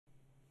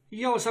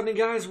Yo, what's happening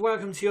guys?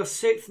 Welcome to your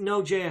 6th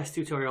Node.js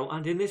tutorial,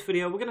 and in this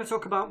video we're going to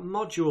talk about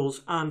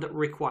modules and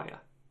require.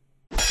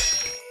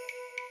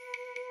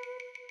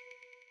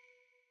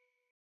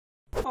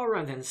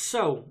 Alright then,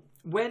 so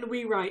when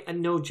we write a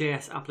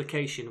Node.js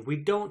application, we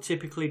don't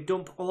typically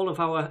dump all of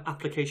our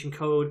application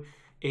code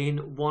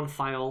in one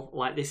file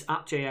like this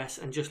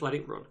app.js and just let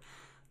it run.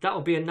 That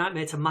would be a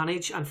nightmare to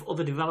manage and for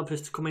other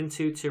developers to come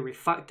into to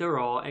refactor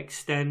or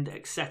extend,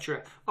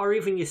 etc., or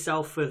even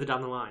yourself further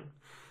down the line.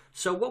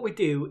 So what we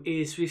do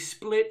is we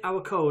split our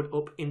code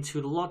up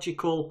into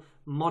logical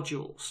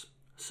modules.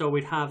 So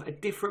we'd have a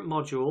different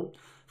module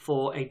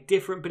for a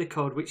different bit of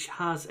code which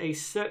has a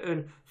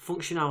certain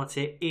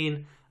functionality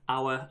in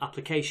our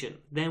application.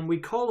 Then we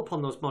call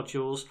upon those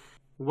modules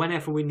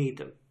whenever we need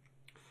them.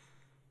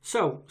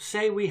 So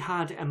say we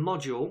had a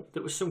module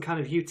that was some kind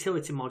of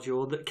utility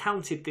module that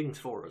counted things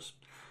for us.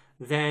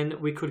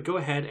 Then we could go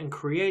ahead and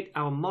create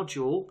our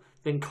module,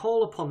 then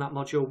call upon that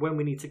module when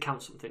we need to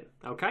count something,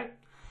 okay?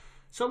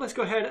 So let's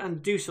go ahead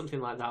and do something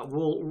like that.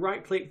 We'll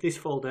right click this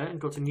folder and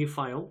go to new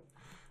file,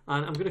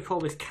 and I'm going to call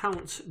this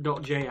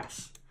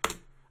count.js.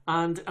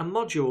 And a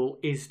module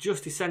is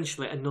just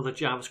essentially another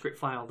JavaScript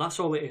file. That's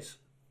all it is.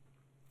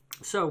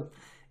 So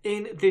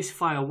in this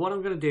file, what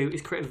I'm going to do is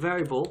create a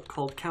variable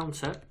called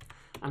counter,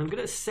 and I'm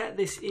going to set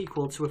this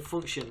equal to a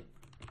function.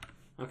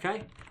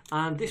 Okay,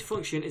 and this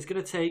function is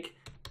going to take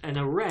an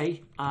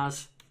array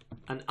as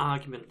an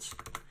argument.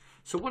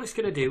 So what it's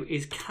going to do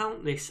is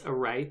count this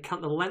array,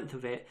 count the length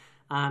of it,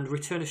 and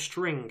return a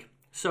string.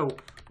 So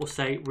we'll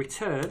say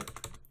return,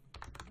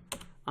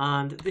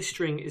 and this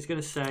string is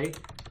going to say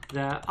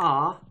there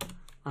are,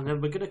 and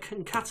then we're going to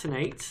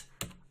concatenate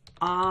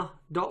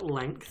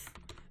r.length,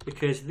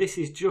 because this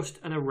is just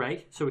an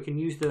array, so we can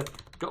use the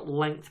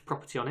 .length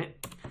property on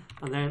it.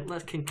 And then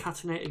let's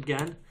concatenate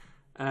again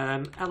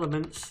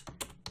elements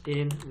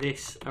in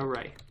this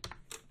array.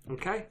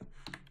 Okay,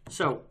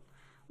 so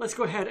let's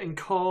go ahead and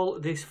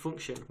call this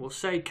function. We'll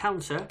say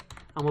counter,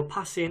 and we'll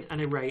pass in an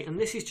array, and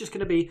this is just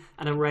going to be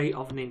an array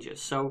of ninjas.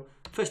 So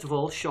first of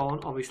all, Sean,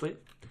 obviously,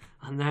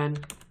 and then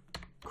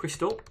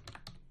Crystal,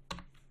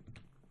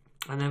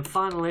 and then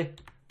finally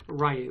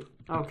Ryu.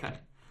 Okay,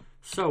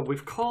 so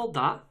we've called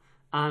that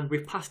and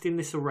we've passed in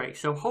this array.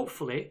 So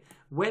hopefully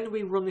when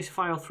we run this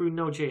file through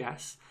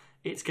Node.js,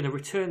 it's going to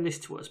return this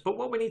to us. But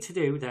what we need to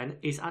do then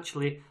is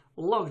actually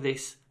log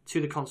this to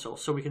the console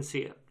so we can see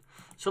it.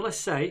 So let's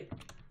say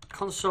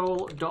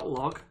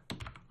console.log,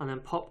 and then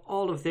pop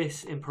all of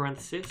this in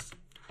parentheses,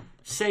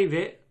 save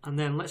it, and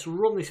then let's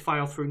run this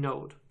file through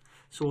Node.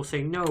 So we'll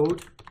say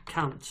node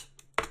count,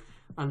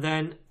 and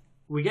then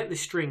we get this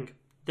string.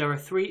 There are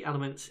 3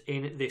 elements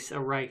in this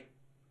array.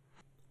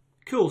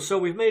 Cool, so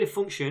we've made a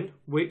function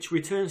which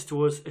returns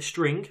to us a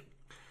string,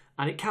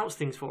 and it counts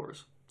things for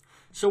us.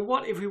 So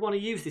what if we want to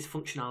use this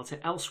functionality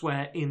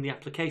elsewhere in the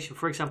application,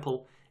 for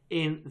example,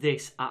 in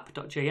this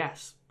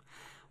app.js?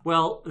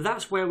 Well,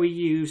 that's where we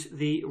use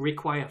the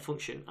require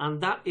function,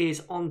 and that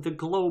is on the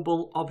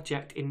global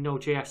object in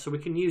Node.js, so we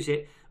can use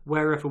it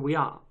wherever we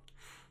are.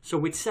 So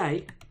we'd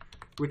say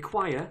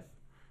require,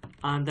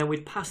 and then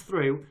we'd pass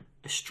through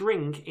a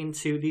string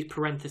into these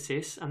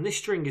parentheses, and this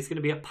string is going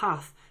to be a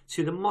path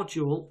to the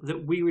module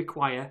that we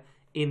require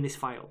in this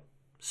file.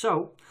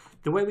 So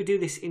the way we do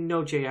this in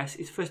Node.js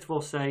is first of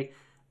all say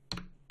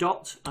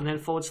dot and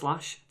then /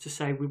 to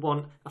say we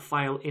want a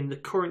file in the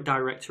current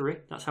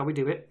directory. That's how we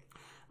do it.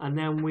 And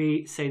then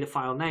we say the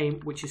file name,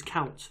 which is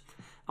count.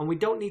 And we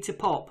don't need to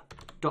pop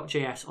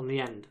 .js on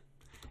the end.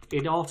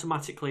 It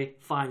automatically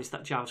finds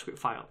that JavaScript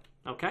file.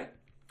 Okay?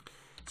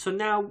 So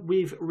now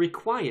we've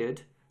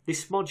required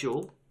this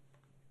module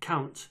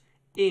count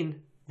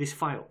in this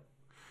file.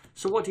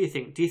 So what do you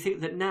think? Do you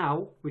think that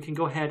now we can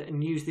go ahead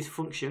and use this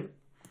function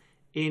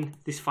in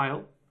this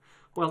file?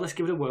 Well, let's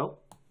give it a whirl.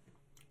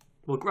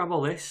 We'll grab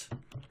all this,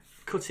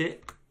 cut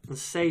it, and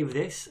save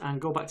this,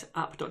 and go back to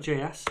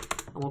app.js,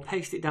 and we'll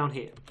paste it down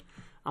here.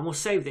 And we'll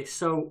save this.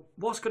 So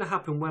what's going to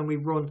happen when we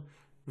run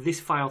this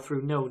file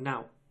through Node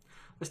now?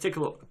 Let's take a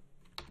look.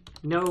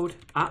 Node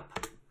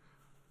app,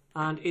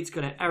 and it's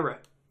going to error.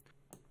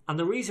 And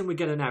the reason we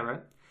get an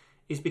error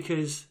is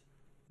because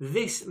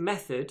this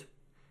method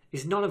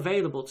is not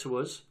available to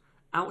us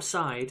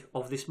outside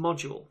of this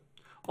module.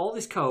 All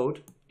this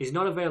code is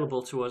not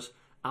available to us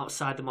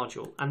outside the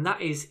module, and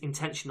that is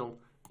intentional,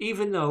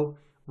 even though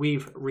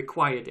we've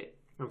required it.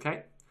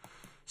 Okay,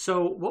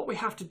 so what we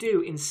have to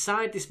do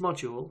inside this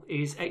module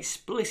is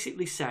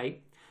explicitly say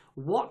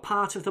what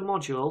part of the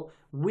module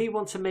we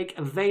want to make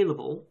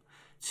available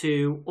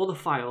to other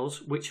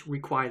files which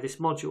require this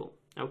module.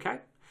 Okay,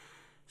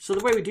 so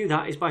the way we do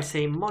that is by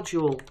saying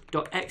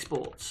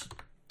module.exports,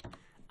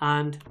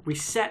 and we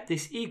set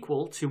this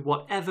equal to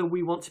whatever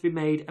we want to be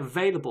made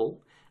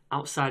available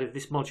outside of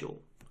this module.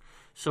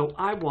 So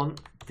I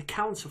want the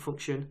counter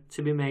function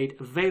to be made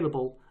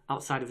available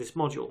outside of this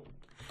module.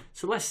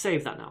 So let's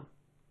save that now.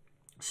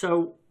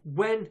 So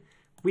when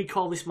we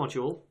call this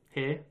module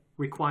here,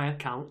 require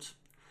count,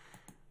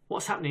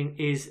 what's happening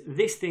is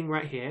this thing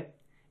right here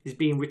is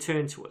being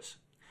returned to us.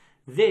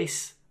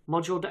 This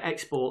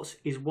module.exports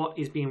is what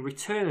is being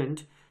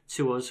returned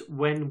to us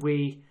when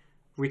we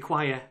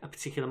require a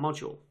particular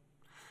module.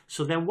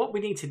 So then what we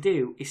need to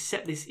do is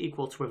set this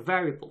equal to a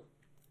variable,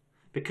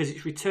 because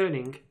it's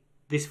returning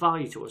this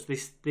value to us,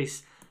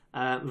 this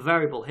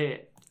variable here.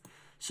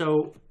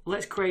 So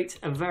let's create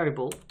a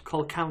variable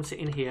called counter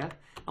in here,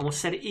 and we'll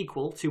set it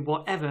equal to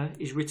whatever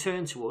is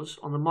returned to us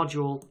on the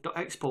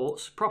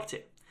module.exports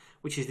property,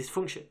 which is this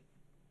function.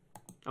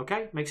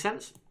 Okay, makes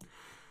sense?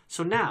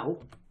 So now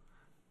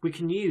we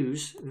can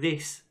use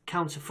this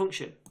counter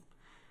function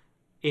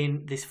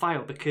in this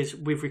file because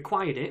we've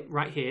required it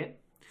right here.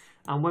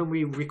 And when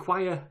we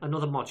require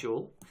another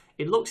module,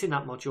 it looks in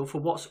that module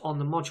for what's on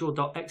the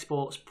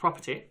module.exports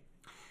property.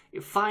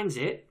 It finds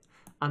it,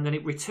 and then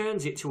it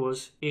returns it to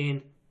us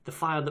in the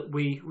file that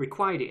we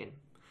required it in.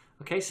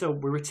 Okay, so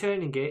we're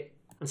returning it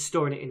and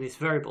storing it in this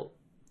variable.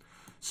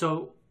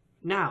 So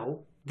now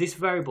this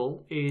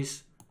variable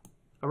is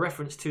a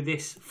reference to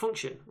this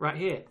function right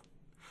here.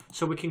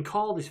 So we can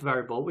call this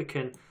variable, we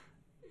can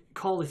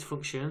call this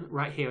function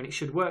right here, and it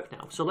should work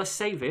now. So let's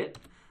save it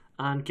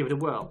and give it a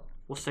whirl.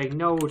 We'll say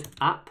node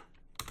app,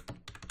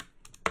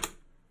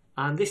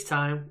 and this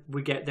time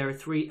we get there are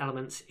 3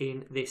 elements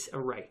in this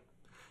array.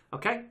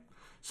 Okay,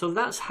 so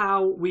that's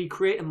how we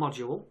create a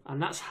module,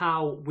 and that's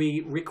how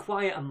we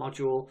require a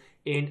module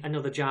in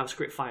another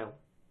JavaScript file.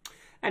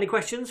 Any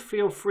questions?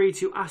 Feel free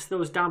to ask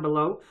those down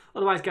below.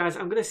 Otherwise, guys,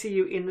 I'm going to see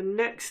you in the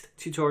next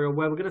tutorial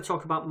where we're going to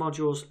talk about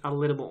modules a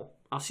little more.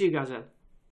 I'll see you guys then.